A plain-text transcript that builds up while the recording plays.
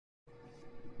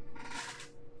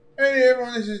Hey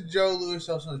everyone, this is Joe Lewis,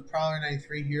 also known as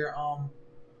Prowler93 here.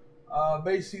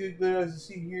 Basically, good as you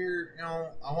see here,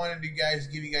 I wanted to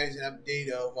give you guys an update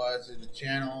of us as a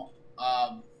channel.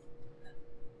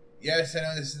 Yes, I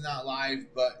know this is not live,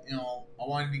 but I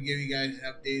wanted to give you guys an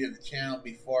update of the channel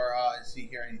before I see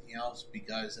here anything else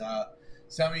because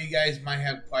some of you guys might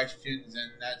have questions,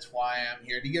 and that's why I'm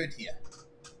here to give it to you.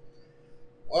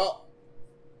 Well,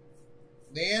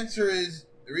 the answer is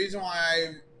the reason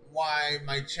why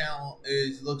my channel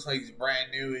looks like it's brand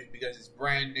new is because it's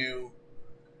brand new.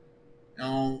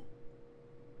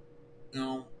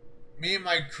 Me and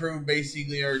my crew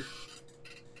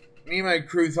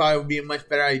thought it would be a much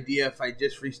better idea if I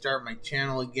just restart my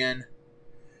channel again.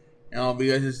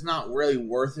 Because it's not really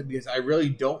worth it, because I really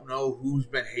don't know who's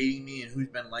been hating me and who's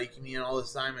been liking me and all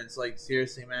this time. It's like,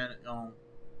 seriously, man,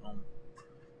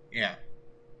 yeah.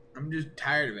 I'm just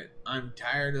tired of it. I'm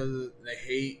tired of the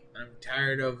hate. I'm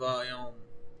tired of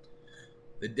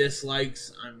the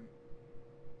dislikes. I'm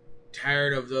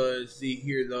tired of the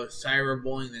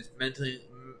cyberbullying that's mentally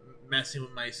messing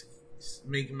with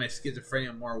making my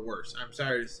schizophrenia more worse. I'm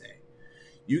sorry to say.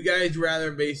 You guys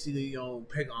rather basically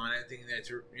pick on it, thinking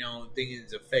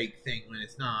it's a fake thing when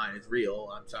it's not. It's real.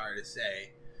 I'm sorry to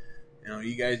say.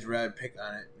 You guys rather pick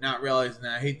on it, not realizing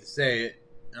that I hate to say it.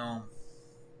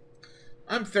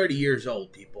 I'm 30 years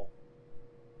old, people.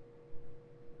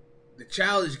 The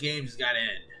childish game's got to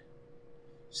end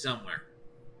somewhere.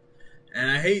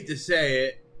 And I hate to say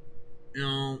it,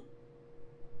 I'm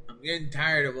getting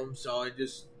tired of them, so I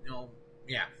just,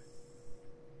 yeah.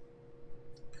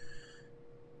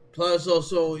 Plus,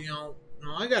 also,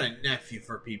 I got a nephew,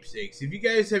 for peeps' sakes. If you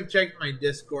guys have checked my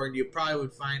Discord, you probably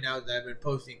would find out that I've been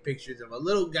posting pictures of a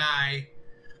little guy,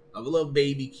 of a little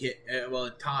baby kid, a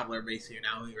toddler basically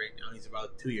now. He's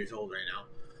about 2 years old right now.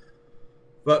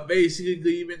 But basically,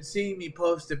 you've been seeing me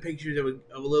post the pictures of a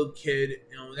little kid.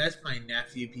 That's my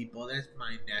nephew, people. That's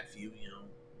my nephew.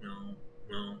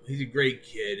 He's a great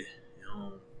kid.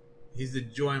 He's the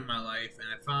joy of my life. And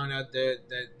I found out that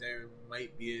there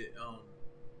might be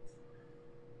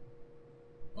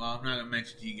well, I'm not gonna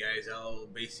mention to you guys. I'll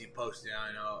basically post it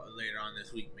on later on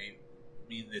this week,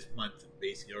 maybe this month,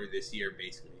 basically, or this year,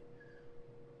 basically.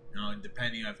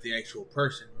 Depending on if the actual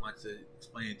person wants to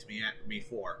explain it to me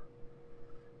before.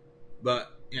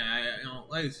 But yeah,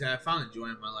 like I said, I found the joy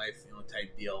in my life,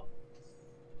 type deal.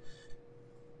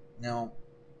 And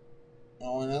I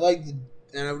would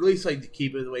at least like to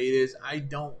keep it the way it is. I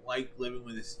don't like living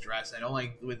with the stress. I don't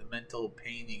like with the mental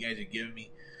pain you guys are giving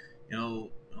me.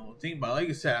 Think about it. Like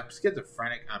I said, I'm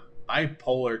schizophrenic. I'm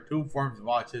bipolar, 2 forms of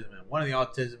autism, and one of the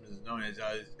autisms is known as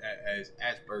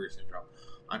Asperger's syndrome.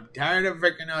 I'm tired of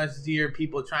freaking us here,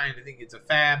 people trying to think it's a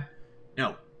fab.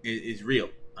 No, it is real.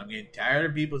 I'm getting tired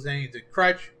of people saying it's a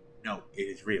crutch. No, it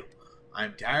is real.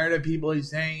 I'm tired of people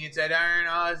saying it's an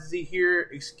iron here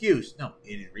excuse. No,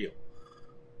 it is real.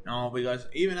 No, because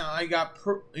even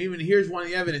here's one of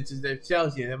the evidences that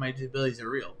tells you that my disabilities are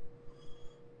real.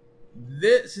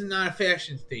 This is not a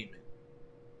fashion statement.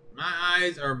 My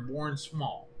eyes are born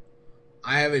small.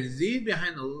 I have a disease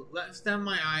behind the left stem of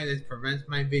my eye that prevents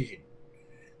my vision.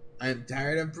 I'm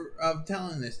tired of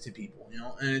telling this to people,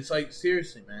 and it's like,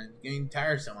 seriously, man, it's getting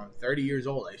tiresome. I'm 30 years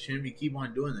old. I shouldn't keep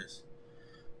on doing this.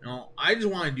 I just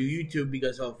want to do YouTube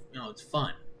because of, it's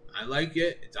fun. I like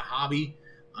it. It's a hobby.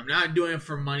 I'm not doing it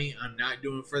for money. I'm not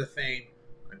doing it for the fame.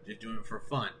 I'm just doing it for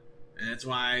fun. And that's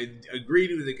why I agreed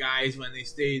with the guys when they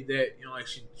stated that, I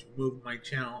should move my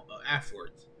channel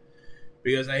afterwards.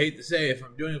 Because I hate to say, if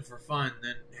I'm doing it for fun,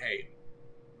 then, hey,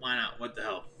 why not? What the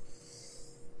hell?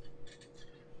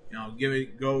 Let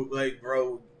it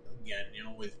grow again,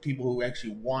 with people who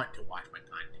actually want to watch my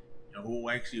content, who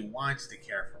actually wants to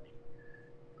care for me,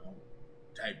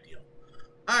 type deal.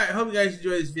 Alright, hope you guys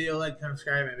enjoyed this video. Like,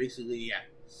 subscribe, and basically, yeah.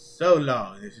 So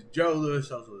long. This is Joe Lewis,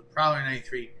 also with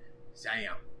Prowler93, signing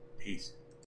out. Peace.